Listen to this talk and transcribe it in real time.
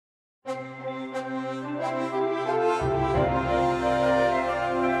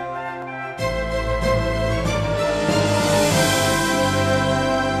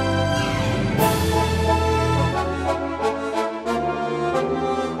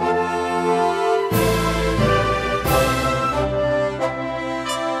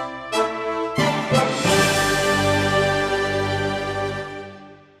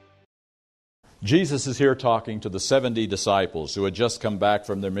Jesus is here talking to the 70 disciples who had just come back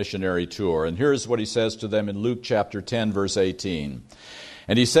from their missionary tour. And here's what he says to them in Luke chapter 10, verse 18.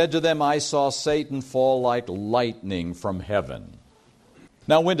 And he said to them, I saw Satan fall like lightning from heaven.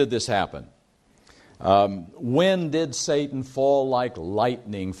 Now, when did this happen? When did Satan fall like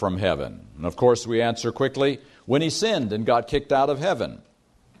lightning from heaven? And of course, we answer quickly, when he sinned and got kicked out of heaven.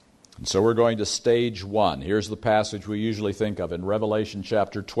 And so we're going to stage one. Here's the passage we usually think of in Revelation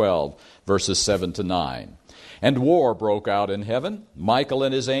chapter 12, verses 7 to 9. And war broke out in heaven. Michael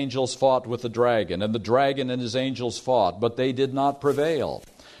and his angels fought with the dragon, and the dragon and his angels fought, but they did not prevail,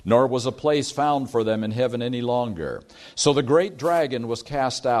 nor was a place found for them in heaven any longer. So the great dragon was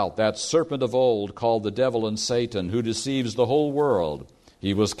cast out, that serpent of old called the devil and Satan, who deceives the whole world.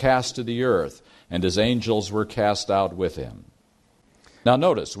 He was cast to the earth, and his angels were cast out with him. Now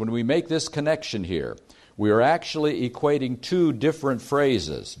notice, when we make this connection here, we are actually equating two different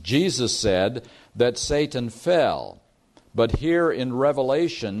phrases. Jesus said that Satan fell, but here in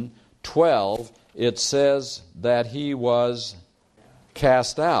Revelation 12, it says that he was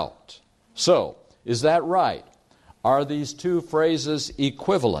cast out. So, is that right? Are these two phrases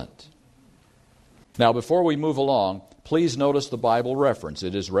equivalent? Now, before we move along, please notice the Bible reference.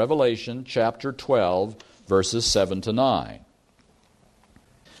 It is Revelation chapter 12, verses 7 to 9.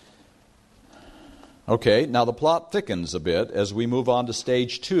 Okay, now the plot thickens a bit as we move on to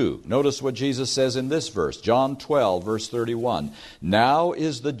stage 2. Notice what Jesus says in this verse, John 12, verse 31. Now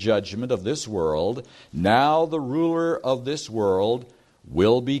is the judgment of this world. Now the ruler of this world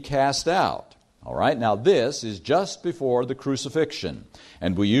will be cast out. All right, now this is just before the crucifixion.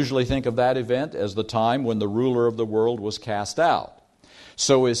 And we usually think of that event as the time when the ruler of the world was cast out.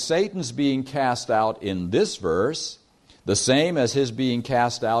 So is Satan's being cast out in this verse the same as his being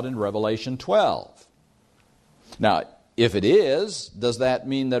cast out in Revelation 12? Now, if it is, does that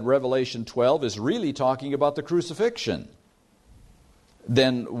mean that Revelation 12 is really talking about the crucifixion?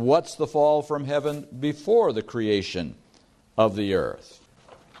 Then what's the fall from heaven before the creation of the earth?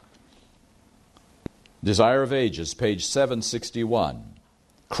 Desire of Ages, page 761.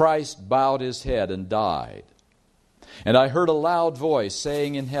 Christ bowed his head and died. And I heard a loud voice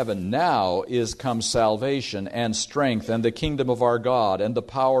saying in heaven, now is come salvation and strength and the kingdom of our God and the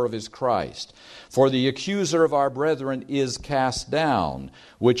power of his Christ. For the accuser of our brethren is cast down,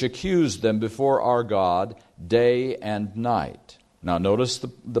 which accused them before our God day and night. Now notice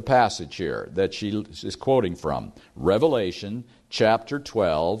the passage here that she is quoting from. Revelation chapter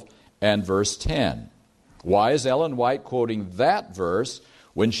 12 and verse 10. Why is Ellen White quoting that verse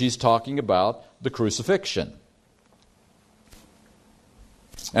when she's talking about the crucifixion?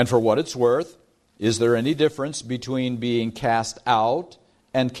 And for what it's worth, is there any difference between being cast out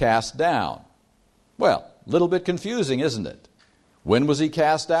and cast down? Well, a little bit confusing, isn't it? When was he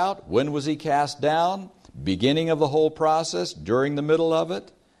cast out? When was he cast down? Beginning of the whole process? During the middle of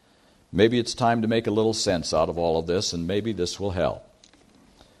it? Maybe it's time to make a little sense out of all of this, and maybe this will help.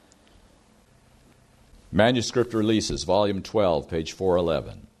 Manuscript Releases, volume 12, page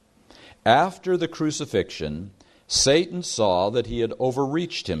 411. After the crucifixion, Satan saw that he had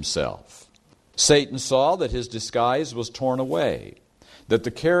overreached himself. Satan saw that his disguise was torn away, that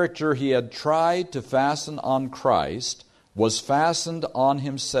the character he had tried to fasten on Christ was fastened on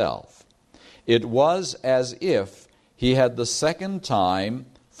himself. It was as if he had the second time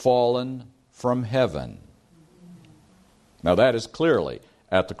fallen from heaven. Now that is clearly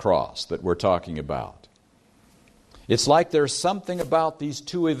at the cross that we're talking about. It's like there's something about these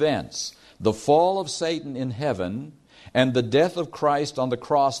two events, the fall of Satan in heaven and the death of Christ on the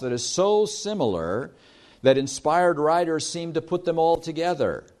cross, that is so similar that inspired writers seem to put them all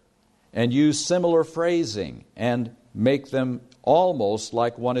together and use similar phrasing and make them almost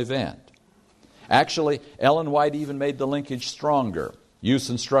like one event. Actually, Ellen White even made the linkage stronger. Youth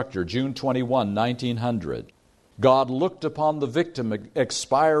Instructor, June 21, 1900. God looked upon the victim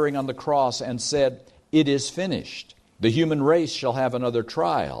expiring on the cross and said, "It is finished. The human race shall have another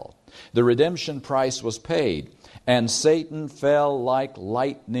trial. The redemption price was paid, and Satan fell like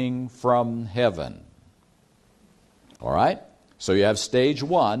lightning from heaven." All right? So you have stage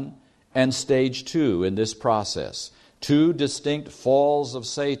 1 and stage 2 in this process. Two distinct falls of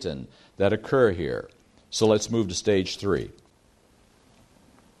Satan that occur here. So let's move to stage 3.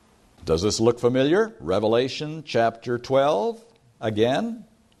 Does this look familiar? Revelation chapter 12 again?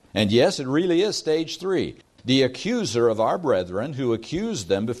 And yes, it really is stage 3. The accuser of our brethren, who accused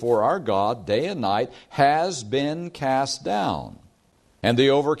them before our God day and night, has been cast down. And they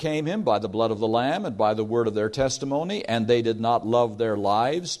overcame him by the blood of the Lamb and by the word of their testimony, and they did not love their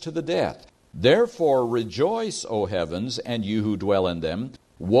lives to the death. Therefore rejoice, O heavens, and you who dwell in them.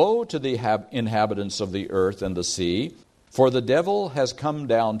 Woe to the inhabitants of the earth and the sea, for the devil has come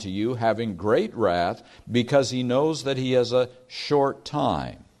down to you, having great wrath, because he knows that he has a short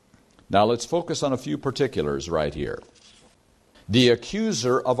time. Now let's focus on a few particulars right here. The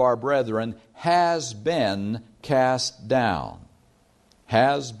accuser of our brethren has been cast down.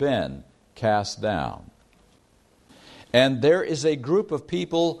 Has been cast down. And there is a group of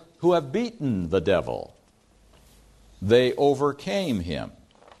people who have beaten the devil. They overcame him,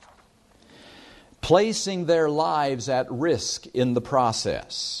 placing their lives at risk in the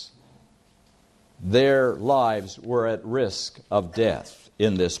process. Their lives were at risk of death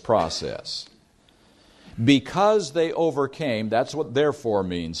in this process. Because they overcame, that's what therefore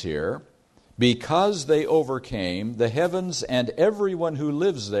means here, because they overcame, the heavens and everyone who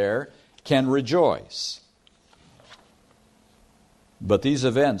lives there can rejoice. But these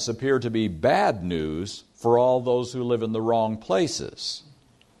events appear to be bad news for all those who live in the wrong places.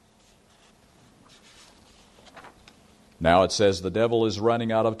 Now it says the devil is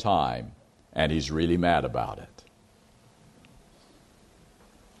running out of time, and he's really mad about it.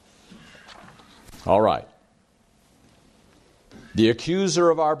 All right. The accuser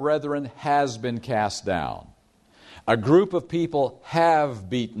of our brethren has been cast down. A group of people have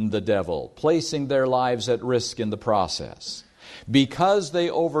beaten the devil, placing their lives at risk in the process. Because they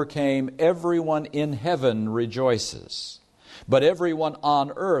overcame, everyone in heaven rejoices. But everyone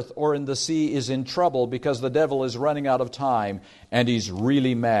on earth or in the sea is in trouble because the devil is running out of time and he's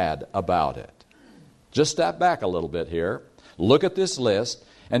really mad about it. Just step back a little bit here. Look at this list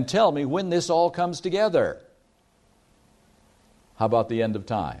and tell me when this all comes together. How about the end of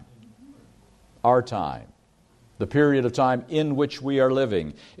time? Our time. The period of time in which we are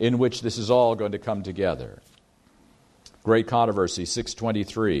living, in which this is all going to come together. Great Controversy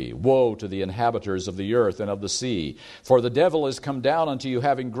 6:23. Woe to the inhabitants of the earth and of the sea, for the devil is come down unto you,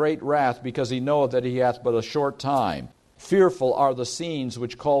 having great wrath, because he knoweth that he hath but a short time. Fearful are the scenes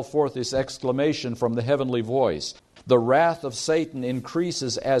which call forth this exclamation from the heavenly voice. The wrath of Satan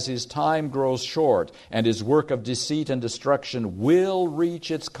increases as his time grows short, and his work of deceit and destruction will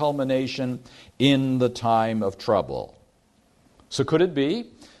reach its culmination in the time of trouble. So could it be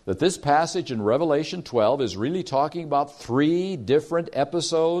that this passage in Revelation 12 is really talking about 3 different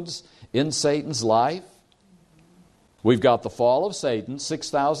episodes in Satan's life? We've got the fall of Satan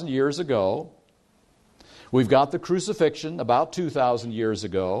 6,000 years ago. We've got the crucifixion about 2,000 years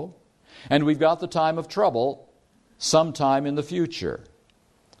ago. And we've got the time of trouble sometime in the future.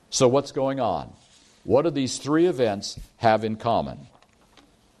 So what's going on? What do these 3 events have in common?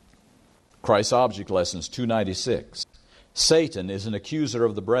 Christ's Object Lessons 296. Satan is an accuser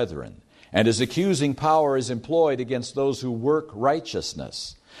of the brethren, and his accusing power is employed against those who work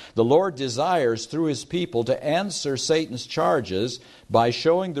righteousness. The Lord desires through his people to answer Satan's charges by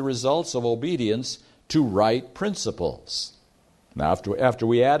showing the results of obedience to right principles. Now, after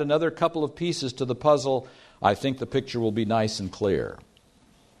we add another couple of pieces to the puzzle, I think the picture will be nice and clear.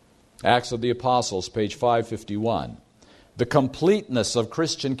 Acts of the Apostles, page 551. The completeness of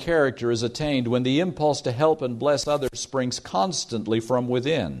Christian character is attained when the impulse to help and bless others springs constantly from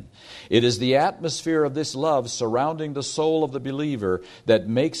within. It is the atmosphere of this love surrounding the soul of the believer that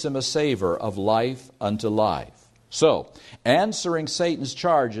makes him a savor of life unto life. So, answering Satan's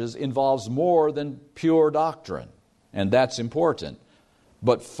charges involves more than pure doctrine, and that's important.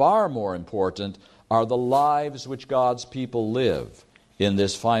 But far more important are the lives which God's people live in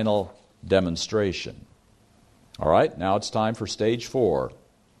this final demonstration. All right, now it's time for stage 4,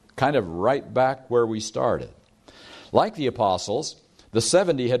 kind of right back where we started. Like the apostles, the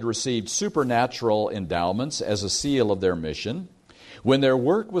 70 had received supernatural endowments as a seal of their mission. When their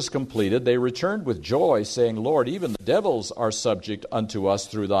work was completed, they returned with joy, saying, Lord, even the devils are subject unto us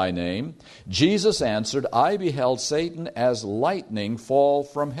through thy name. Jesus answered, I beheld Satan as lightning fall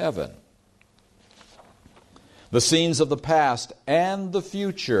from heaven. The scenes of the past and the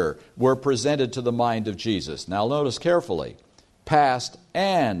future were presented to the mind of Jesus. Now notice carefully, past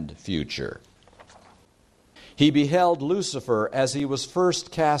and future. He beheld Lucifer as he was first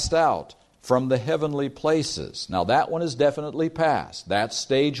cast out from the heavenly places. Now that one is definitely past. That's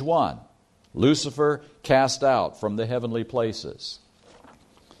stage 1. Lucifer cast out from the heavenly places.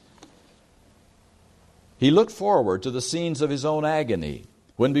 He looked forward to the scenes of his own agony,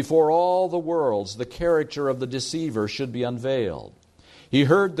 when before all the worlds the character of the deceiver should be unveiled. He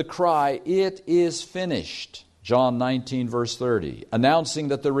heard the cry, it is finished, John 19 verse 30, announcing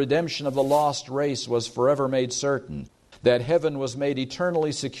that the redemption of the lost race was forever made certain, that heaven was made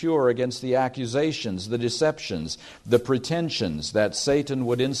eternally secure against the accusations, the deceptions, the pretensions that Satan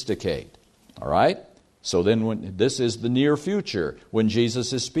would instigate. All right? So then this is the near future when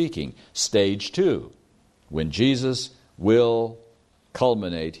Jesus is speaking. Stage 2, when Jesus will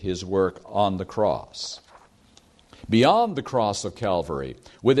culminate his work on the cross. Beyond the cross of Calvary,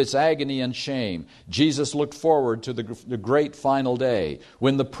 with its agony and shame, Jesus looked forward to the great final day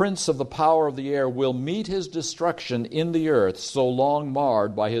when the prince of the power of the air will meet his destruction in the earth so long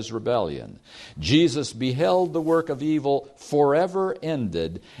marred by his rebellion. Jesus beheld the work of evil forever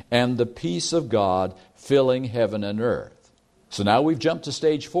ended and the peace of God filling heaven and earth. So now we've jumped to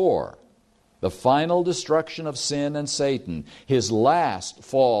stage 4, the final destruction of sin and Satan, his last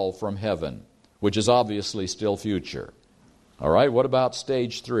fall from heaven, which is obviously still future. All right, what about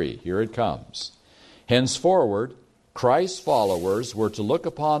stage 3? Here it comes. Henceforward, Christ's followers were to look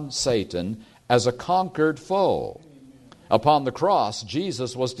upon Satan as a conquered foe. Upon the cross,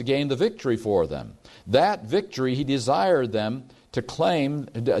 Jesus was to gain the victory for them. That victory he desired them to claim,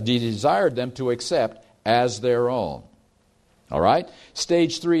 he desired them to accept as their own. All right?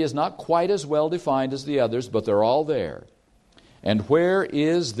 Stage 3 is not quite as well defined as the others, but they're all there. And where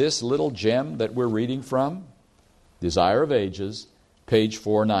is this little gem that we're reading from? Desire of Ages, page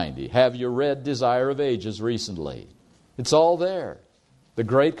 490. Have you read Desire of Ages recently? It's all there. The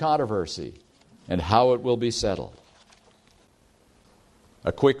great controversy and how it will be settled.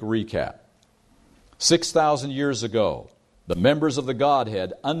 A quick recap. 6,000 years ago, the members of the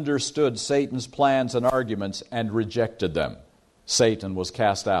Godhead understood Satan's plans and arguments and rejected them. Satan was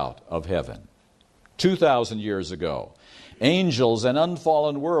cast out of heaven. 2,000 years ago, angels and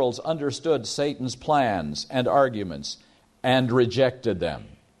unfallen worlds understood Satan's plans and arguments and rejected them.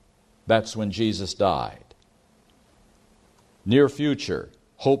 That's when Jesus died. Near future,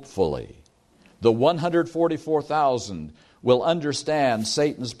 hopefully, the 144,000 will understand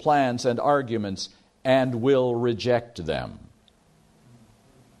Satan's plans and arguments and will reject them.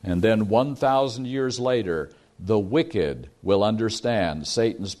 And then 1,000 years later, the wicked will understand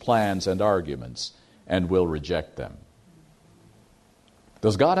Satan's plans and arguments and will reject them.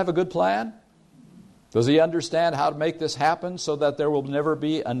 Does God have a good plan? Does he understand how to make this happen so that there will never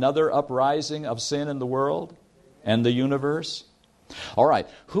be another uprising of sin in the world and the universe? All right,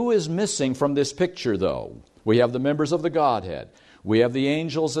 who is missing from this picture, though? We have the members of the Godhead. We have the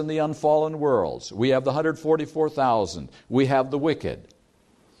angels and the unfallen worlds. We have the 144,000. We have the wicked.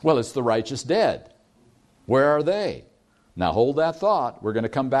 Well, it's the righteous dead. Where are they? Now hold that thought. We're going to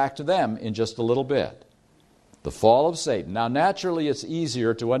come back to them in just a little bit. The fall of Satan. Now naturally it's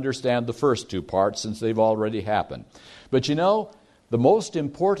easier to understand the first two parts since they've already happened. But you know, the most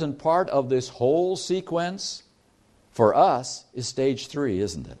important part of this whole sequence for us is stage 3,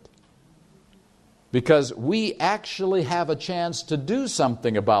 isn't it? Because we actually have a chance to do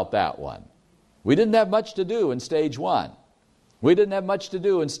something about that one. We didn't have much to do in stage 1. We didn't have much to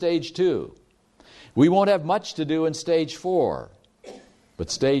do in stage 2. We won't have much to do in stage 4.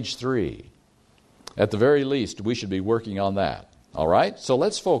 But stage 3, at the very least, we should be working on that. All right? So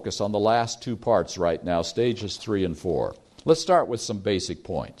let's focus on the last two parts right now, stages 3 and 4. Let's start with some basic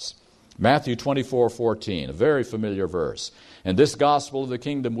points. Matthew 24:14, a very familiar verse. And this gospel of the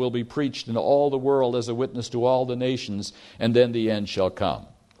kingdom will be preached in all the world as a witness to all the nations, and then the end shall come.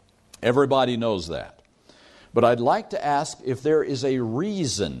 Everybody knows that. But I'd like to ask if there is a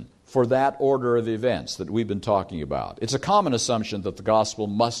reason for that order of events that we've been talking about. It's a common assumption that the gospel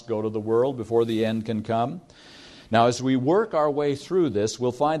must go to the world before the end can come. Now, as we work our way through this,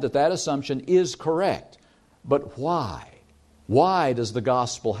 we'll find that that assumption is correct. But why? Why does the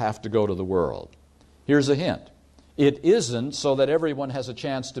gospel have to go to the world? Here's a hint. It isn't so that everyone has a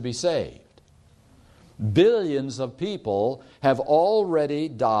chance to be saved. Billions of people have already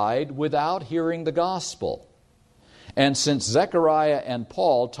died without hearing the gospel. And since Zechariah and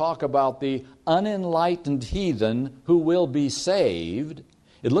Paul talk about the unenlightened heathen who will be saved,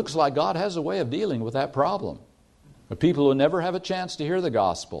 it looks like God has a way of dealing with that problem. The people who never have a chance to hear the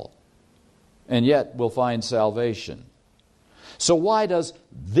gospel and yet will find salvation. So why does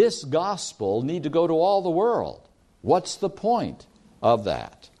this gospel need to go to all the world? What's the point of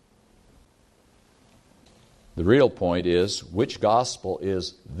that? The real point is, which gospel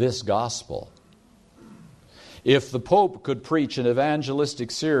is this gospel? If the Pope could preach an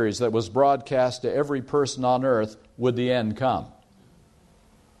evangelistic series that was broadcast to every person on earth, would the end come?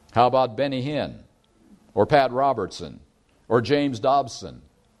 How about Benny Hinn, or Pat Robertson, or James Dobson,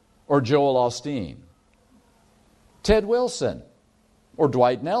 or Joel Osteen? Ted Wilson, or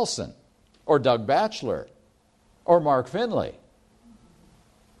Dwight Nelson, or Doug Batchelor, or Mark Finley.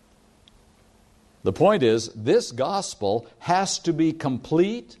 The point is, this gospel has to be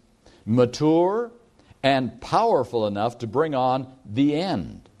complete, mature, and powerful enough to bring on the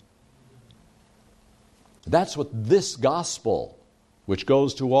end. That's what this gospel, which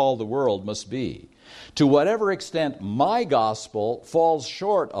goes to all the world, must be. To whatever extent my gospel falls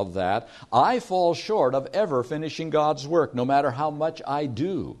short of that, I fall short of ever finishing God's work, no matter how much I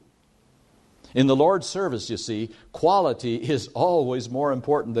do. In the Lord's service, you see, quality is always more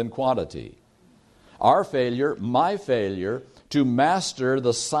important than quantity. Our failure, my failure, to master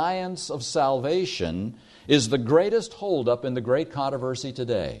the science of salvation is the greatest holdup in the great controversy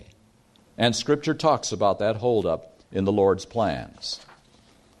today. And Scripture talks about that holdup in the Lord's plans.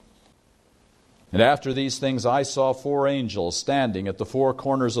 And after these things I saw 4 angels standing at the 4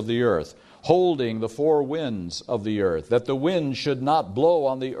 corners of the earth, holding the 4 winds of the earth, that the wind should not blow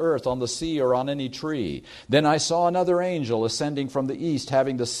on the earth, on the sea, or on any tree. Then I saw another angel ascending from the east,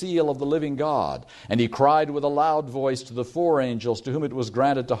 having the seal of the living God. And he cried with a loud voice to the 4 angels to whom it was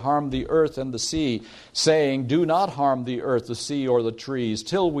granted to harm the earth and the sea, saying, Do not harm the earth, the sea, or the trees,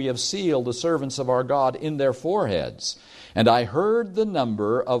 till we have sealed the servants of our God in their foreheads. And I heard the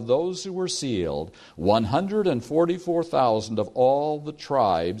number of those who were sealed, 144,000 of all the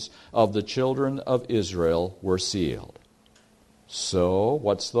tribes of the children of Israel were sealed. So,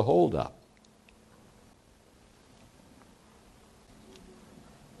 what's the holdup?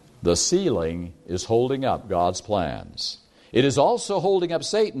 The sealing is holding up God's plans. It is also holding up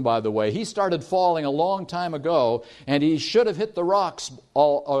Satan, by the way. He started falling a long time ago, and he should have hit the rocks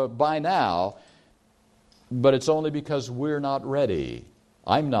by now. But it's only because we're not ready.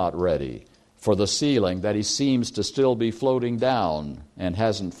 I'm not ready for the sealing that he seems to still be floating down and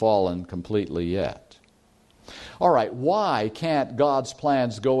hasn't fallen completely yet. All right, why can't God's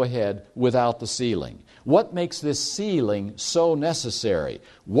plans go ahead without the sealing? What makes this sealing so necessary?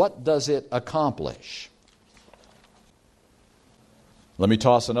 What does it accomplish? Let me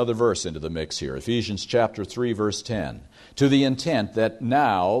toss another verse into the mix here. Ephesians chapter 3, verse 10. To the intent that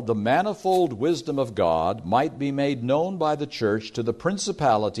now the manifold wisdom of God might be made known by the church to the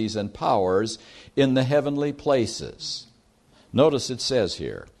principalities and powers in the heavenly places. Notice it says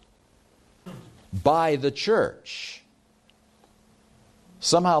here, by the church.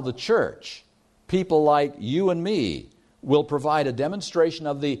 Somehow the church, people like you and me, will provide a demonstration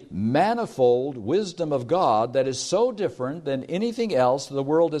of the manifold wisdom of God that is so different than anything else the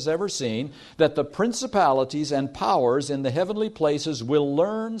world has ever seen, that the principalities and powers in the heavenly places will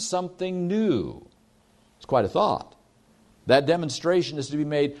learn something new. It's quite a thought. That demonstration is to be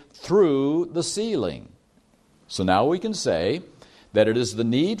made through the sealing. So now we can say that it is the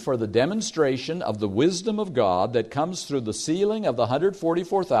need for the demonstration of the wisdom of God that comes through the sealing of the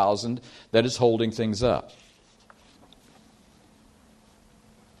 144,000 that is holding things up.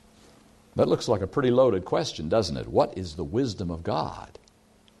 That looks like a pretty loaded question, doesn't it? What is the wisdom of God?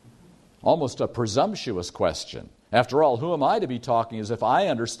 Almost a presumptuous question. After all, who am I to be talking as if I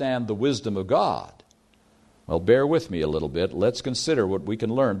understand the wisdom of God? Well, bear with me a little bit. Let's consider what we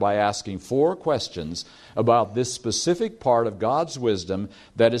can learn by asking 4 questions about this specific part of God's wisdom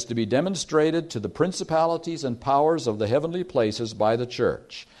that is to be demonstrated to the principalities and powers of the heavenly places by the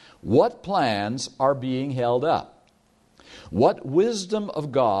church. What plans are being held up? What wisdom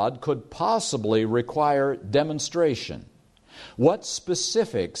of God could possibly require demonstration? What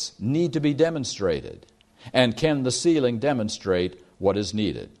specifics need to be demonstrated? And can the sealing demonstrate what is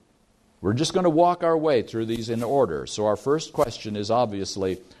needed? We're just going to walk our way through these in order. So our first question is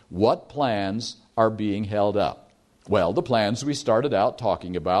obviously, what plans are being held up? Well, the plans we started out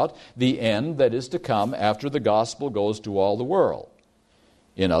talking about, the end that is to come after the gospel goes to all the world.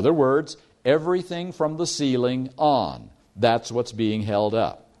 In other words, everything from the sealing on. That's what's being held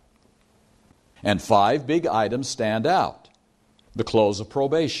up. And 5 big items stand out. The close of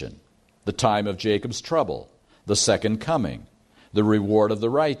probation, the time of Jacob's trouble, the second coming, the reward of the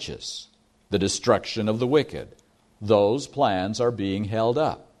righteous, the destruction of the wicked. Those plans are being held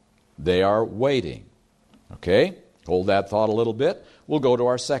up. They are waiting. Okay? Hold that thought a little bit. We'll go to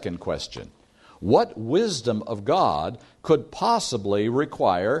our second question. What wisdom of God could possibly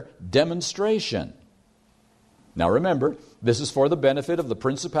require demonstration? Now remember, this is for the benefit of the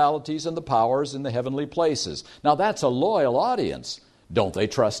principalities and the powers in the heavenly places. Now that's a loyal audience. Don't they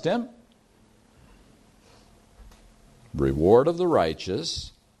trust him? Reward of the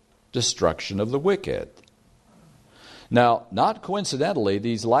righteous, destruction of the wicked. Now, not coincidentally,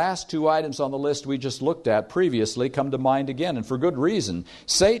 these last 2 items on the list we just looked at previously come to mind again, and for good reason.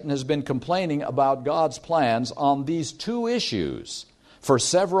 Satan has been complaining about God's plans on these 2 issues for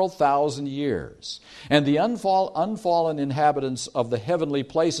several thousand years. And the unfallen inhabitants of the heavenly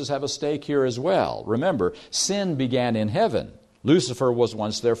places have a stake here as well. Remember, sin began in heaven. Lucifer was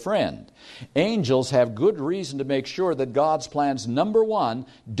once their friend. Angels have good reason to make sure that God's plans, number 1,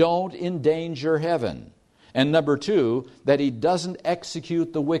 don't endanger heaven. And number two, that he doesn't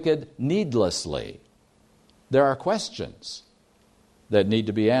execute the wicked needlessly. There are questions that need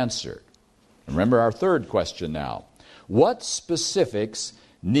to be answered. Remember our third question now. What specifics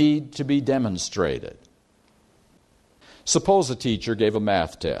need to be demonstrated? Suppose a teacher gave a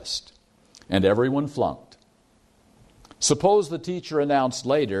math test and everyone flunked. Suppose the teacher announced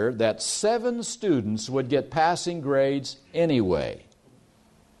later that 7 students would get passing grades anyway.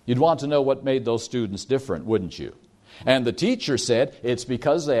 You'd want to know what made those students different, wouldn't you? And the teacher said, it's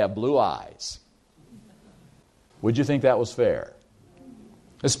because they have blue eyes. Would you think that was fair?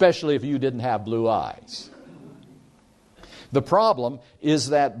 Especially if you didn't have blue eyes. The problem is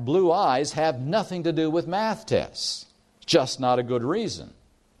that blue eyes have nothing to do with math tests. Just not a good reason.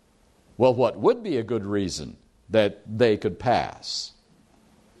 Well, what would be a good reason that they could pass?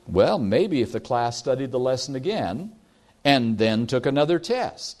 Well, maybe if the class studied the lesson again and then took another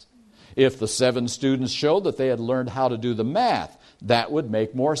test. If the 7 students showed that they had learned how to do the math, that would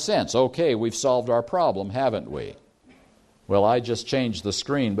make more sense. Okay, we've solved our problem, haven't we? Well, I just changed the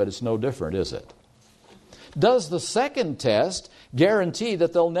screen, but it's no different, is it? Does the second test guarantee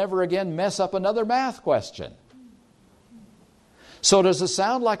that they'll never again mess up another math question? So does it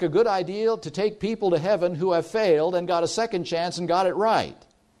sound like a good idea to take people to heaven who have failed and got a second chance and got it right?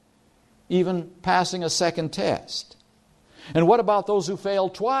 Even passing a second test. And what about those who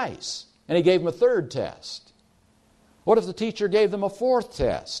failed twice and he gave them a third test? What if the teacher gave them a fourth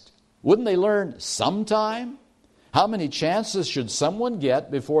test? Wouldn't they learn sometime? How many chances should someone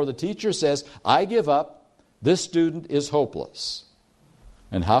get before the teacher says, I give up, this student is hopeless?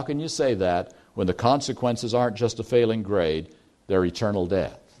 And how can you say that when the consequences aren't just a failing grade, they're eternal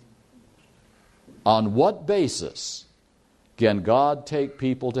death? On what basis can God take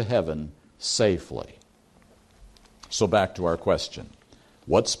people to heaven safely? So back to our question.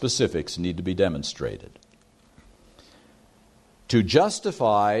 What specifics need to be demonstrated? To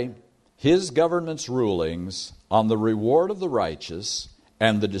justify His government's rulings on the reward of the righteous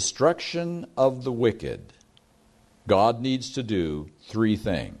and the destruction of the wicked, God needs to do 3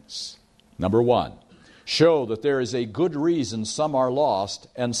 things. Number 1, show that there is a good reason some are lost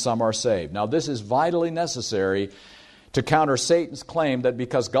and some are saved. Now, this is vitally necessary to counter Satan's claim that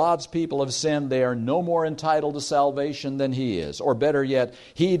because God's people have sinned, they are no more entitled to salvation than he is. Or better yet,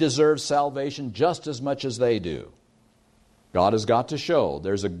 he deserves salvation just as much as they do. God has got to show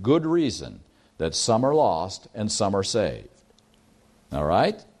there's a good reason that some are lost and some are saved. All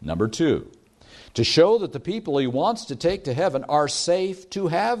right? Number 2, to show that the people he wants to take to heaven are safe to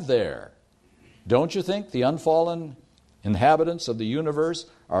have there. Don't you think the unfallen inhabitants of the universe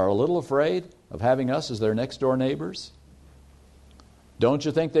are a little afraid of having us as their next door neighbors? Don't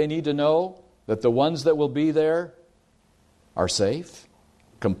you think they need to know that the ones that will be there are safe,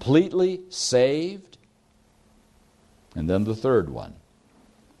 completely saved? And then the third one,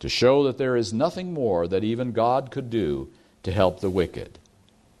 to show that there is nothing more that even God could do to help the wicked.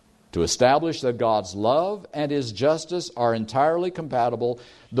 To establish that God's love and His justice are entirely compatible,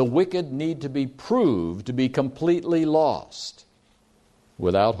 the wicked need to be proved to be completely lost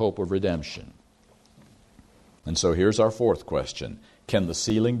without hope of redemption. And so here's our fourth question. Can the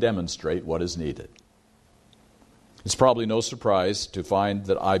sealing demonstrate what is needed? It's probably no surprise to find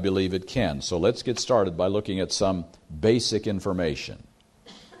that I believe it can. So let's get started by looking at some basic information.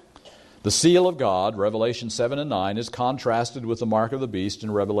 The seal of God, Revelation 7 and 9, is contrasted with the mark of the beast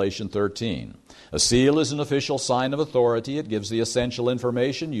in Revelation 13. A seal is an official sign of authority. It gives the essential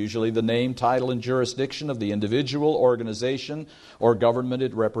information, usually the name, title, and jurisdiction of the individual, organization, or government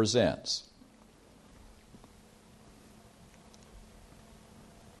it represents.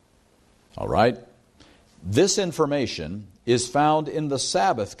 All right? This information is found in the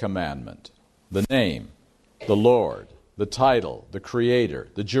Sabbath commandment, the name, the Lord, the title, the Creator,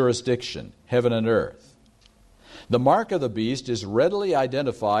 the jurisdiction, heaven and earth. The mark of the beast is readily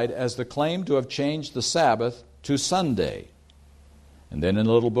identified as the claim to have changed the Sabbath to Sunday. And then in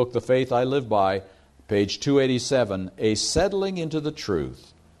the little book, The Faith I Live By, page 287, a settling into the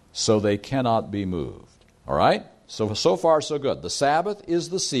truth so they cannot be moved. All right? So far, so good. The Sabbath is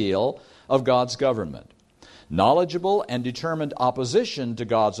the seal of God's government. Knowledgeable and determined opposition to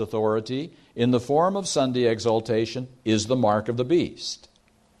God's authority in the form of Sunday exaltation is the mark of the beast.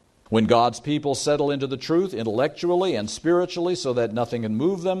 When God's people settle into the truth intellectually and spiritually so that nothing can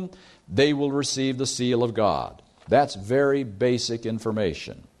move them, they will receive the seal of God. That's very basic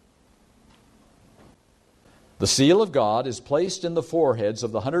information. The seal of God is placed in the foreheads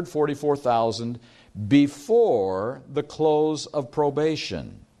of the 144,000 before the close of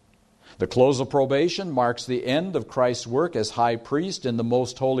probation. The close of probation marks the end of Christ's work as high priest in the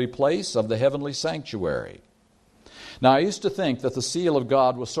most holy place of the heavenly sanctuary. Now, I used to think that the seal of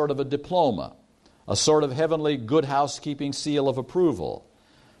God was sort of a diploma, a sort of heavenly good housekeeping seal of approval.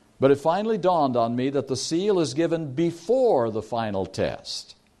 But it finally dawned on me that the seal is given before the final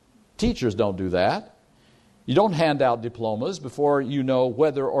test. Teachers don't do that. You don't hand out diplomas before you know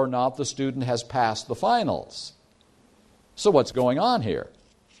whether or not the student has passed the finals. So what's going on here?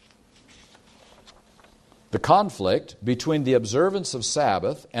 The conflict between the observance of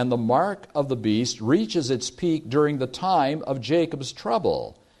Sabbath and the mark of the beast reaches its peak during the time of Jacob's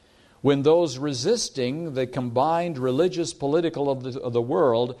trouble, when those resisting the combined religious, political of the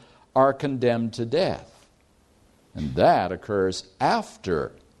world are condemned to death. And that occurs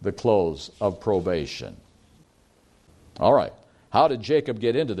after the close of probation. All right, how did Jacob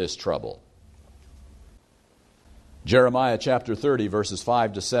get into this trouble? Jeremiah chapter 30, verses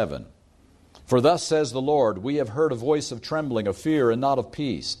 5 to 7. For thus says the Lord, we have heard a voice of trembling, of fear, and not of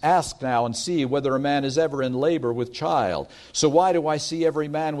peace. Ask now and see whether a man is ever in labor with child. So why do I see every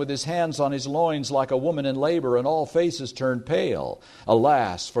man with his hands on his loins like a woman in labor, and all faces turn pale?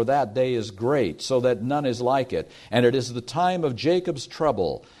 Alas, for that day is great, so that none is like it. And it is the time of Jacob's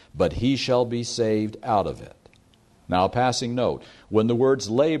trouble, but he shall be saved out of it. Now, a passing note, when the words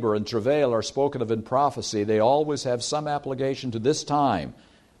labor and travail are spoken of in prophecy, they always have some application to this time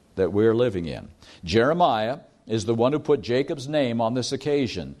that we're living in. Jeremiah is the one who put Jacob's name on this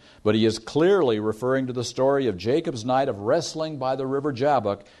occasion, but he is clearly referring to the story of Jacob's night of wrestling by the river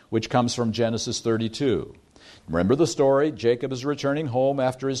Jabbok, which comes from Genesis 32. Remember the story? Jacob is returning home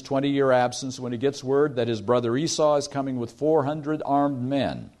after his 20-year absence when he gets word that his brother Esau is coming with 400 armed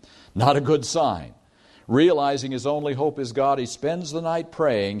men. Not a good sign. Realizing his only hope is God, he spends the night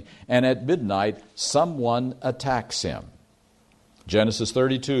praying, and at midnight someone attacks him. Genesis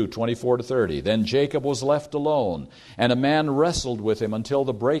 32, 24 to 30. Then Jacob was left alone, and a man wrestled with him until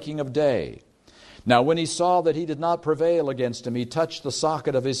the breaking of day. Now when he saw that he did not prevail against him, he touched the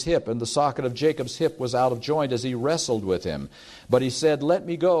socket of his hip, and the socket of Jacob's hip was out of joint as he wrestled with him. But he said, let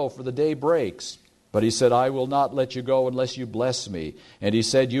me go, for the day breaks. But he said, I will not let you go unless you bless me. And he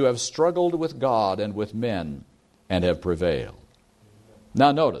said, you have struggled with God and with men, and have prevailed.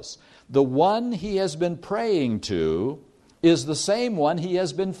 Now notice, the one he has been praying to is the same one he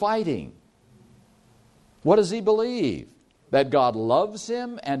has been fighting. What does he believe? That God loves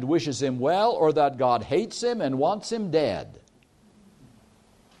him and wishes him well, or that God hates him and wants him dead?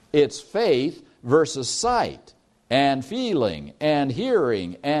 It's faith versus sight, and feeling, and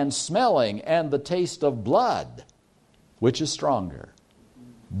hearing, and smelling, and the taste of blood. Which is stronger?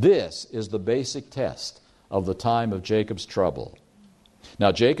 This is the basic test of the time of Jacob's trouble.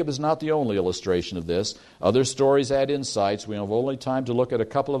 Now, Jacob is not the only illustration of this. Other stories add insights. We have only time to look at a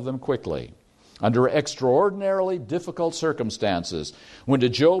couple of them quickly. Under extraordinarily difficult circumstances, when to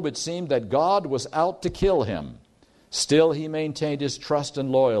Job it seemed that God was out to kill him, still he maintained his trust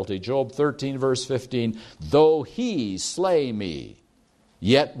and loyalty. Job 13, verse 15, though he slay me,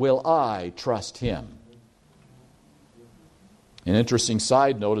 yet will I trust him. An interesting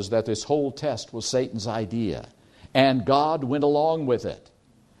side note is that this whole test was Satan's idea, and God went along with it.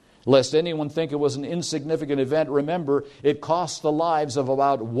 Lest anyone think it was an insignificant event, remember, it cost the lives of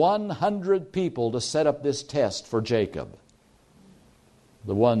about 100 people to set up this test for Jacob.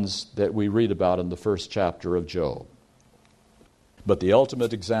 The ones that we read about in the first chapter of Job. But the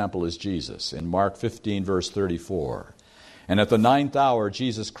ultimate example is Jesus in Mark 15, verse 34. And at the 9th hour,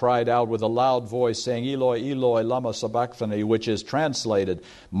 Jesus cried out with a loud voice, saying, Eloi, Eloi, lama sabachthani, which is translated,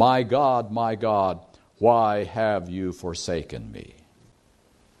 my God, why have you forsaken me?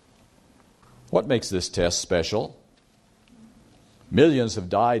 What makes this test special? Millions have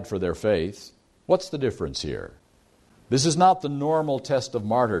died for their faith. What's the difference here? This is not the normal test of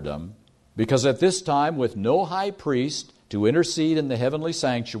martyrdom, because at this time, with no high priest to intercede in the heavenly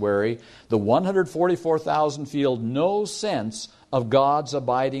sanctuary, the 144,000 feel no sense of God's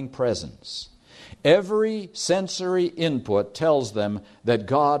abiding presence. Every sensory input tells them that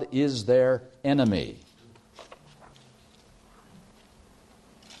God is their enemy.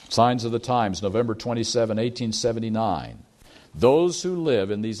 Signs of the Times, November 27, 1879. Those who live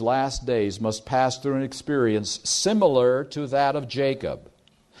in these last days must pass through an experience similar to that of Jacob.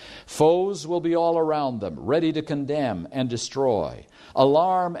 Foes will be all around them, ready to condemn and destroy.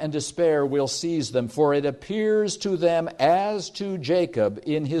 Alarm and despair will seize them, for it appears to them as to Jacob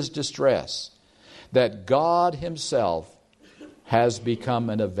in his distress, that God himself has become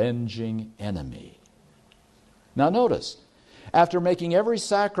an avenging enemy. Now notice, after making every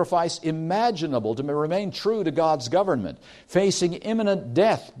sacrifice imaginable to remain true to God's government, facing imminent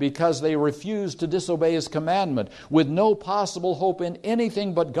death because they refused to disobey His commandment, with no possible hope in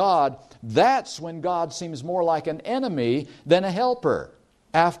anything but God, that's when God seems more like an enemy than a helper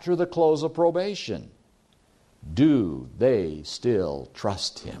after the close of probation. Do they still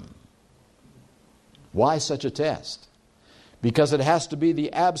trust Him? Why such a test? Because it has to be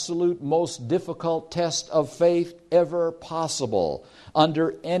the absolute most difficult test of faith ever possible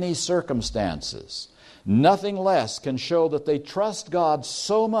under any circumstances. Nothing less can show that they trust God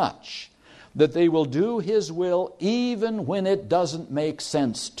so much that they will do His will even when it doesn't make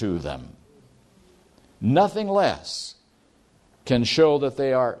sense to them. Nothing less can show that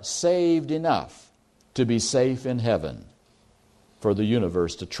they are saved enough to be safe in heaven for the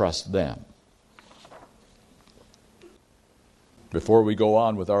universe to trust them. Before we go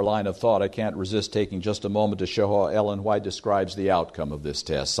on with our line of thought, I can't resist taking just a moment to show how Ellen White describes the outcome of this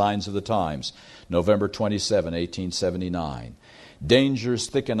test. Signs of the Times, November 27, 1879. Dangers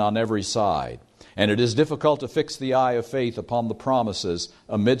thicken on every side, and it is difficult to fix the eye of faith upon the promises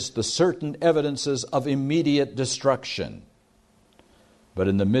amidst the certain evidences of immediate destruction. But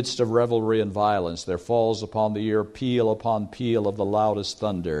in the midst of revelry and violence, there falls upon the ear peal upon peal of the loudest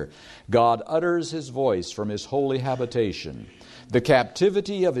thunder. God utters His voice from His holy habitation. The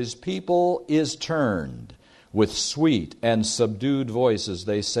captivity of His people is turned. With sweet and subdued voices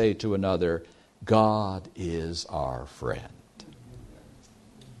they say to another, God is our friend.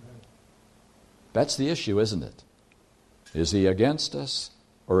 That's the issue, isn't it? Is He against us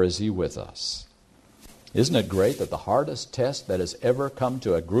or is He with us? Isn't it great that the hardest test that has ever come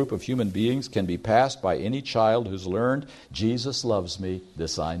to a group of human beings can be passed by any child who's learned, Jesus loves me,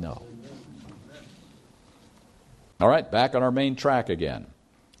 this I know. All right, back on our main track again.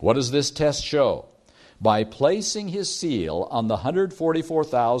 What does this test show? By placing His seal on the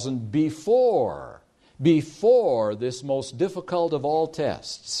 144,000 before this most difficult of all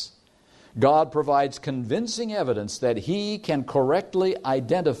tests, God provides convincing evidence that He can correctly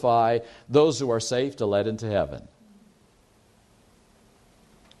identify those who are safe to let into heaven.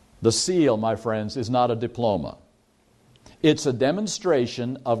 The seal, my friends, is not a diploma. It's a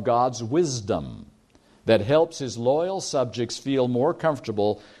demonstration of God's wisdom that helps His loyal subjects feel more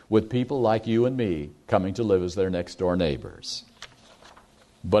comfortable with people like you and me coming to live as their next door neighbors.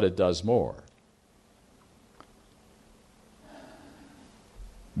 But it does more.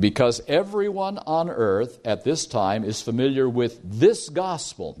 Because everyone on earth at this time is familiar with this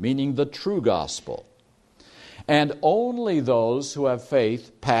gospel, meaning the true gospel. And only those who have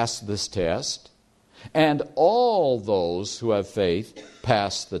faith pass this test, and all those who have faith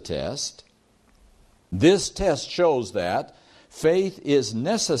pass the test. This test shows that faith is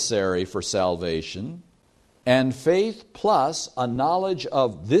necessary for salvation, and faith plus a knowledge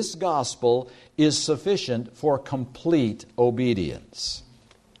of this gospel is sufficient for complete obedience.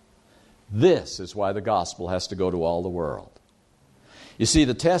 This is why the gospel has to go to all the world. You see,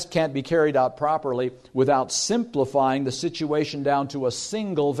 the test can't be carried out properly without simplifying the situation down to a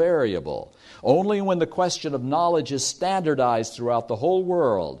single variable. Only when the question of knowledge is standardized throughout the whole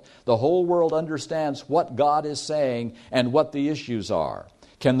world understands what God is saying and what the issues are,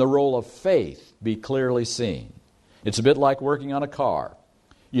 can the role of faith be clearly seen. It's a bit like working on a car.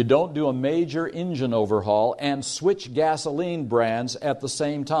 You don't do a major engine overhaul and switch gasoline brands at the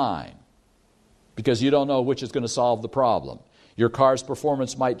same time, because you don't know which is going to solve the problem. Your car's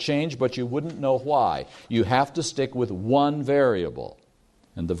performance might change, but you wouldn't know why. You have to stick with one variable,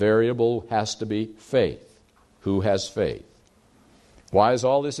 and the variable has to be faith. Who has faith? Why is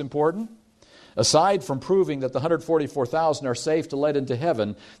all this important? Aside from proving that the 144,000 are safe to let into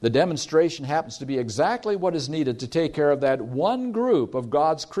heaven, the demonstration happens to be exactly what is needed to take care of that one group of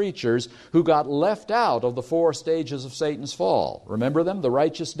God's creatures who got left out of the 4 stages of Satan's fall. Remember them? The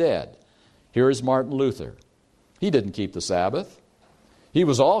righteous dead. Here is Martin Luther. He didn't keep the Sabbath. He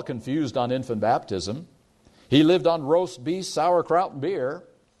was all confused on infant baptism. He lived on roast beef, sauerkraut, and beer.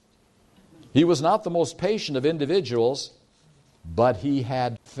 He was not the most patient of individuals, but he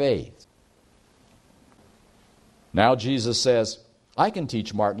had faith. Now Jesus says, I can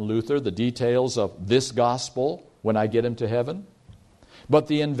teach Martin Luther the details of this gospel when I get him to heaven. But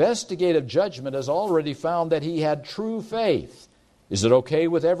the investigative judgment has already found that he had true faith. Is it okay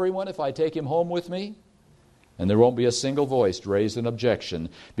with everyone if I take him home with me? And there won't be a single voice to raise an objection,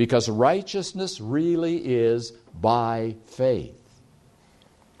 because righteousness really is by faith.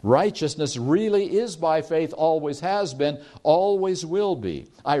 Righteousness really is by faith, always has been, always will be.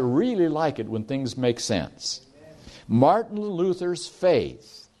 I really like it when things make sense. Martin Luther's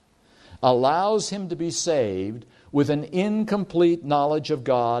faith allows him to be saved with an incomplete knowledge of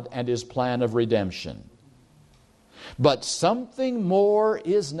God and His plan of redemption. But something more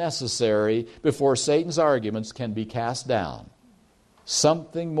is necessary before Satan's arguments can be cast down.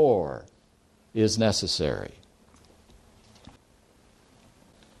 Something more is necessary.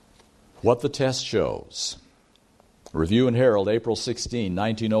 What the test shows. Review and Herald, April 16,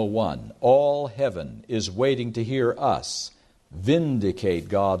 1901. All heaven is waiting to hear us vindicate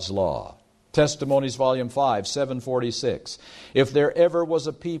God's law. Testimonies, Volume 5, 746. If there ever was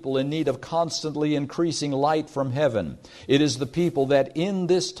a people in need of constantly increasing light from heaven, it is the people that in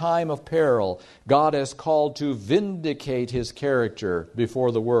this time of peril God has called to vindicate His character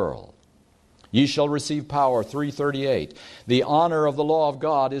before the world. Ye shall receive power, 338. The honor of the law of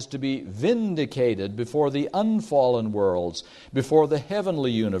God is to be vindicated before the unfallen worlds, before the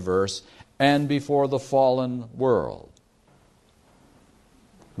heavenly universe, and before the fallen world.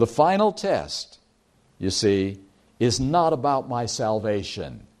 The final test, you see, is not about my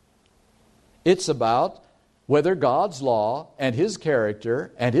salvation. It's about whether God's law and His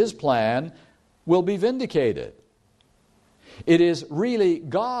character and His plan will be vindicated. It is really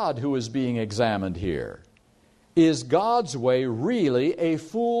God who is being examined here. Is God's way really a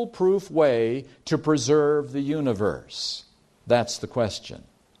foolproof way to preserve the universe? That's the question.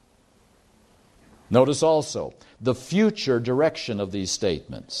 Notice also the future direction of these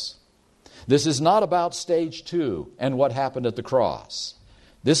statements. This is not about stage 2 and what happened at the cross.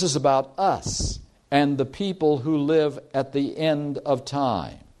 This is about us and the people who live at the end of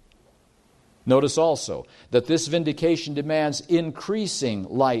time. Notice also that this vindication demands increasing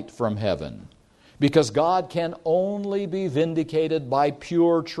light from heaven, because God can only be vindicated by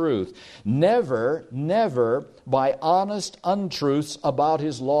pure truth, never by honest untruths about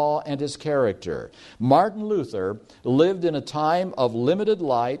His law and His character. Martin Luther lived in a time of limited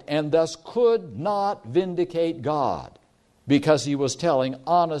light and thus could not vindicate God, because he was telling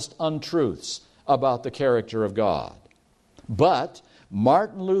honest untruths about the character of God. But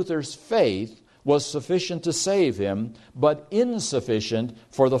Martin Luther's faith was sufficient to save him, but insufficient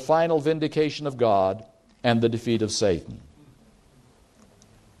for the final vindication of God and the defeat of Satan.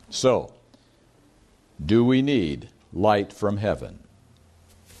 So, do we need light from heaven?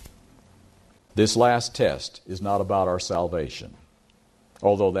 This last test is not about our salvation,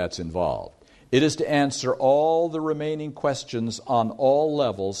 although that's involved. It is to answer all the remaining questions on all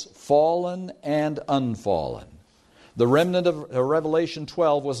levels, fallen and unfallen. The remnant of Revelation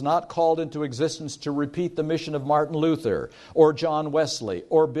 12 was not called into existence to repeat the mission of Martin Luther or John Wesley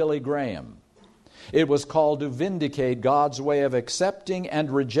or Billy Graham. It was called to vindicate God's way of accepting and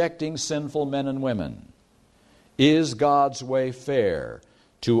rejecting sinful men and women. Is God's way fair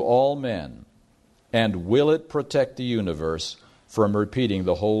to all men, and will it protect the universe from repeating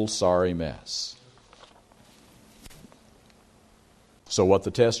the whole sorry mess? So what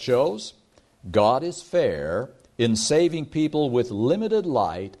the test shows? God is fair in saving people with limited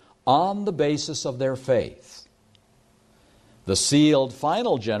light on the basis of their faith. The sealed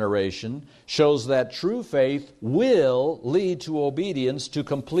final generation shows that true faith will lead to obedience to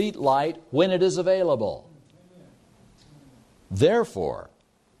complete light when it is available. Therefore,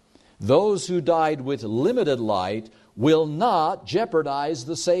 those who died with limited light will not jeopardize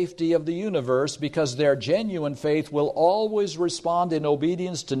the safety of the universe, because their genuine faith will always respond in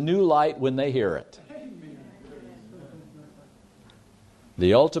obedience to new light when they hear it.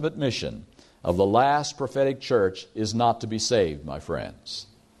 The ultimate mission of the last prophetic church is not to be saved, my friends,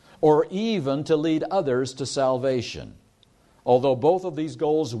 or even to lead others to salvation, although both of these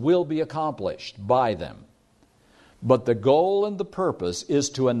goals will be accomplished by them. But the goal and the purpose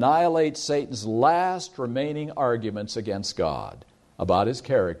is to annihilate Satan's last remaining arguments against God about His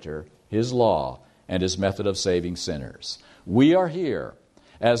character, His law, and His method of saving sinners. We are here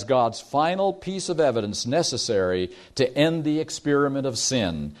as God's final piece of evidence necessary to end the experiment of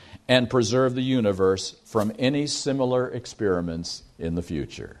sin and preserve the universe from any similar experiments in the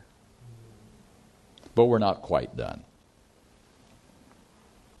future. But we're not quite done.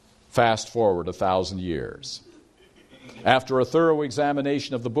 Fast forward 1,000 years. After a thorough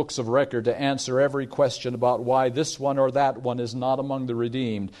examination of the books of record to answer every question about why this one or that one is not among the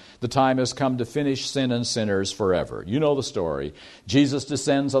redeemed, the time has come to finish sin and sinners forever. You know the story. Jesus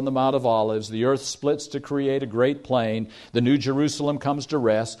descends on the Mount of Olives. The earth splits to create a great plain. The New Jerusalem comes to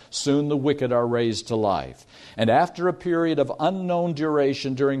rest. Soon the wicked are raised to life. And after a period of unknown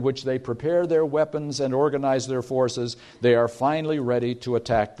duration during which they prepare their weapons and organize their forces, they are finally ready to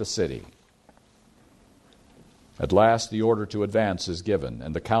attack the city. At last the order to advance is given,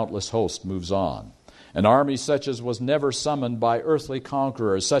 and the countless host moves on. An army such as was never summoned by earthly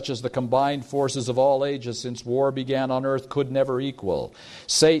conquerors, such as the combined forces of all ages since war began on earth could never equal.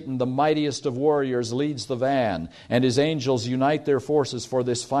 Satan, the mightiest of warriors, leads the van, and his angels unite their forces for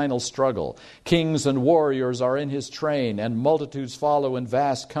this final struggle. Kings and warriors are in his train, and multitudes follow in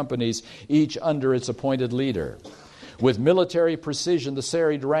vast companies, each under its appointed leader. With military precision, the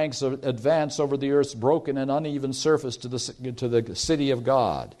serried ranks advance over the earth's broken and uneven surface to the city of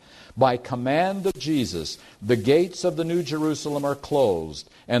God. By command of Jesus, the gates of the New Jerusalem are closed,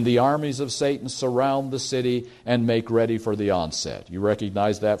 and the armies of Satan surround the city and make ready for the onset. You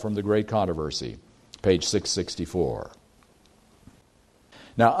recognize that from the Great Controversy, page 664.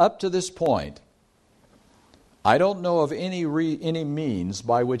 Now, up to this point, I don't know of any means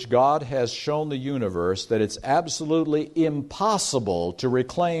by which God has shown the universe that it's absolutely impossible to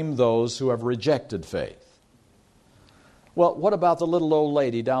reclaim those who have rejected faith. Well, what about the little old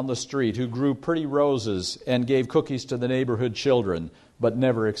lady down the street who grew pretty roses and gave cookies to the neighborhood children but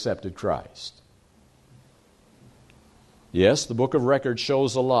never accepted Christ? Yes, the book of records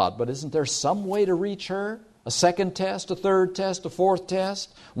shows a lot, but isn't there some way to reach her? A second test, a third test, a fourth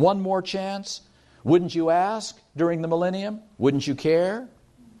test, one more chance? Wouldn't you ask during the millennium? Wouldn't you care?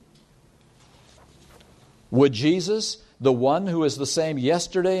 Would Jesus, the one who is the same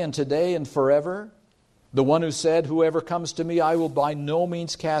yesterday and today and forever, the one who said, "Whoever comes to me, I will by no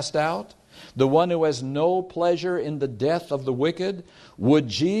means cast out," the one who has no pleasure in the death of the wicked, would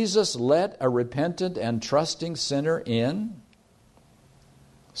Jesus let a repentant and trusting sinner in?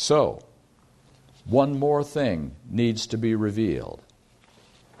 So, one more thing needs to be revealed.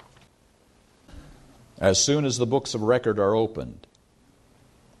 As soon as the books of record are opened,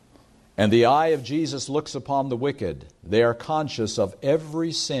 and the eye of Jesus looks upon the wicked, they are conscious of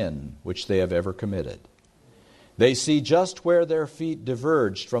every sin which they have ever committed. They see just where their feet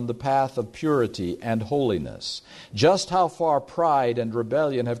diverged from the path of purity and holiness, just how far pride and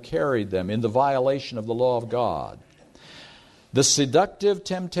rebellion have carried them in the violation of the law of God. The seductive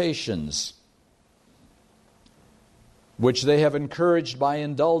temptations which they have encouraged by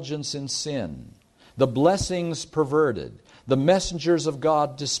indulgence in sin, the blessings perverted, the messengers of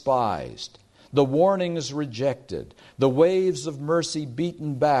God despised, the warnings rejected, the waves of mercy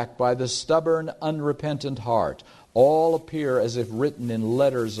beaten back by the stubborn, unrepentant heart, all appear as if written in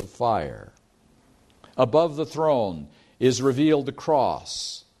letters of fire. Above the throne is revealed the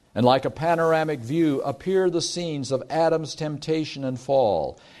cross, and like a panoramic view appear the scenes of Adam's temptation and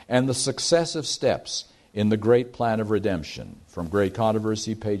fall, and the successive steps in the great plan of redemption. From Great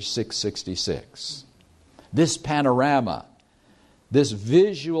Controversy, page 666. This panorama, this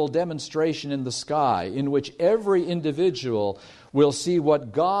visual demonstration in the sky in which every individual will see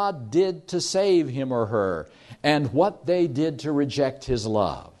what God did to save him or her and what they did to reject His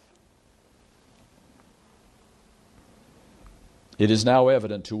love. It is now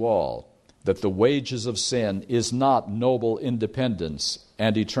evident to all that the wages of sin is not noble independence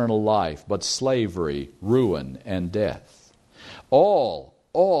and eternal life, but slavery, ruin, and death. All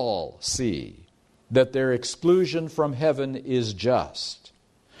see that their exclusion from heaven is just.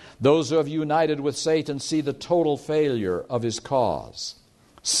 Those who have united with Satan see the total failure of his cause.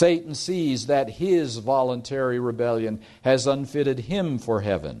 Satan sees that his voluntary rebellion has unfitted him for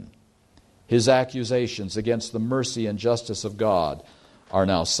heaven. His accusations against the mercy and justice of God are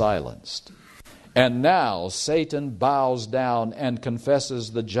now silenced. And now Satan bows down and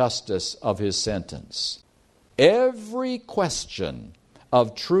confesses the justice of his sentence. Every question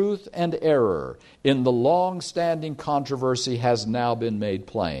of truth and error in the long-standing controversy has now been made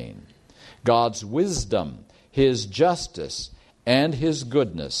plain. God's wisdom, His justice, and His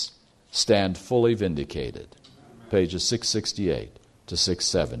goodness stand fully vindicated. Pages 668 to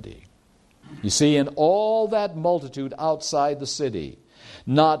 670. You see, in all that multitude outside the city,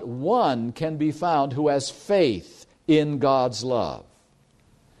 not one can be found who has faith in God's love.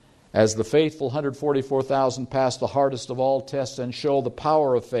 As the faithful 144,000 pass the hardest of all tests and show the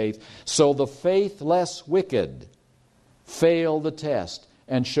power of faith, so the faithless wicked fail the test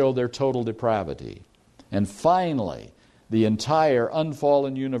and show their total depravity. And finally, the entire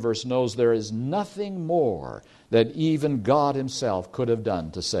unfallen universe knows there is nothing more that even God Himself could have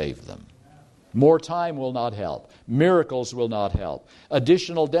done to save them. More time will not help. Miracles will not help.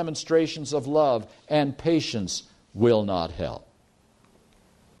 Additional demonstrations of love and patience will not help.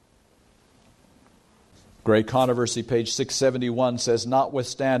 Great Controversy, page 671, says,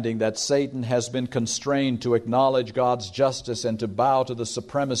 notwithstanding that Satan has been constrained to acknowledge God's justice and to bow to the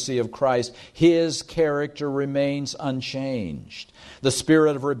supremacy of Christ, his character remains unchanged. The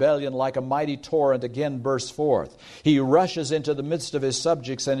spirit of rebellion, like a mighty torrent, again bursts forth. He rushes into the midst of his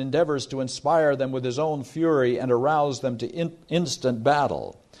subjects and endeavors to inspire them with his own fury and arouse them to instant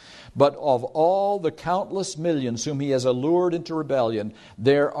battle. But of all the countless millions whom he has allured into rebellion,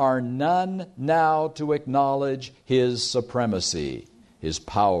 there are none now to acknowledge his supremacy. His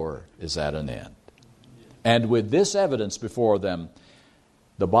power is at an end. And with this evidence before them,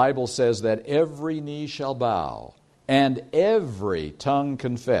 the Bible says that every knee shall bow and every tongue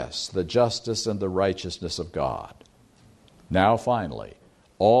confess the justice and the righteousness of God. Now finally,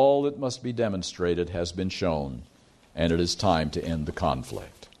 all that must be demonstrated has been shown, and it is time to end the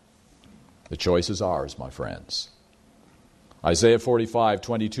conflict. The choice is ours, my friends. Isaiah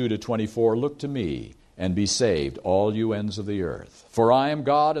 45:22-24, look to me and be saved, all you ends of the earth. For I am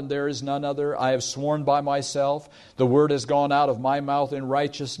God and there is none other. I have sworn by myself. The word has gone out of my mouth in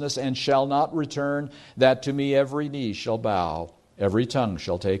righteousness and shall not return, that to me every knee shall bow, every tongue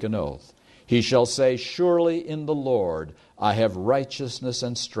shall take an oath. He shall say, surely in the Lord I have righteousness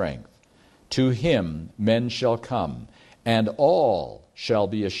and strength. To him men shall come, and all shall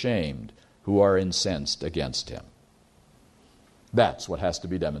be ashamed who are incensed against him. That's what has to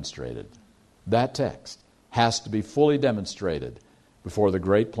be demonstrated. That text has to be fully demonstrated before the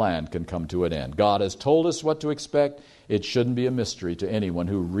great plan can come to an end. God has told us what to expect. It shouldn't be a mystery to anyone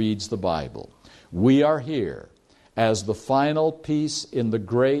who reads the Bible. We are here as the final piece in the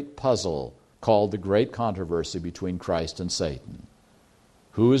great puzzle called the Great Controversy between Christ and Satan.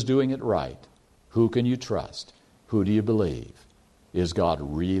 Who is doing it right? Who can you trust? Who do you believe? Is God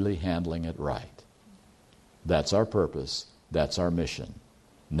really handling it right? That's our purpose. That's our mission.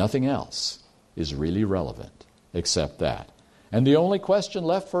 Nothing else is really relevant except that. And the only question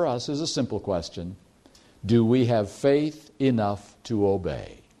left for us is a simple question. Do we have faith enough to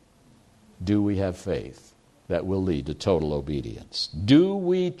obey? Do we have faith that will lead to total obedience? Do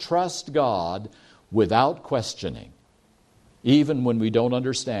we trust God without questioning, even when we don't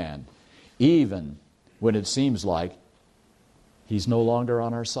understand, even when it seems like He's no longer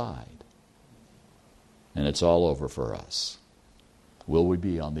on our side, and it's all over for us? Will we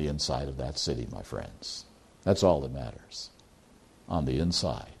be on the inside of that city, my friends? That's all that matters. On the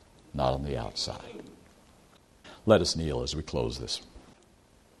inside, not on the outside. Let us kneel as we close this.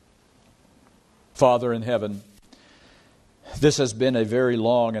 Father in heaven, this has been a very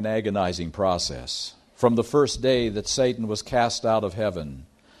long and agonizing process. From the first day that Satan was cast out of heaven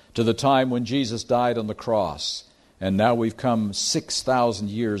to the time when Jesus died on the cross, and now we've come 6,000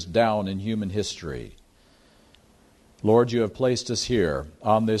 years down in human history. Lord, you have placed us here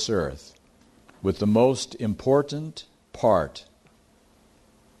on this earth with the most important part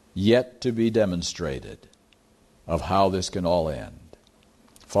yet to be demonstrated of how this can all end.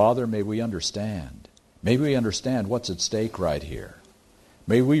 Father, may we understand. May we understand what's at stake right here.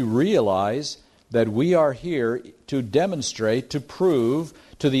 May we realize that we are here to demonstrate, to prove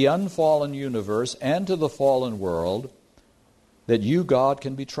to the unfallen universe and to the fallen world that you, God,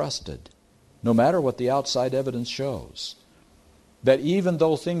 can be trusted, no matter what the outside evidence shows. That even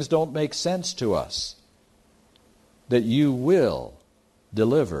though things don't make sense to us, that you will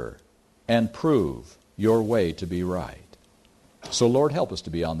deliver and prove your way to be right. So, Lord, help us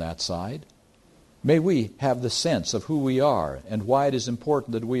to be on that side. May we have the sense of who we are and why it is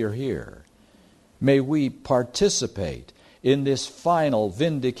important that we are here. May we participate in this final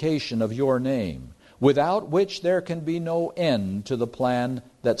vindication of your name, without which there can be no end to the plan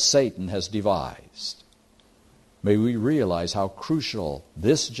that Satan has devised. May we realize how crucial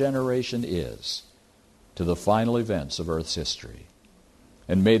this generation is to the final events of earth's history.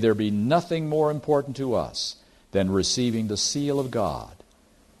 And may there be nothing more important to us than receiving the seal of God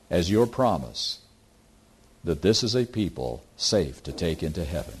as your promise that this is a people safe to take into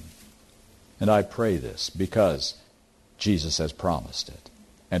heaven. And I pray this because Jesus has promised it,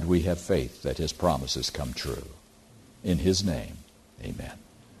 and we have faith that his promises come true. In his name, amen.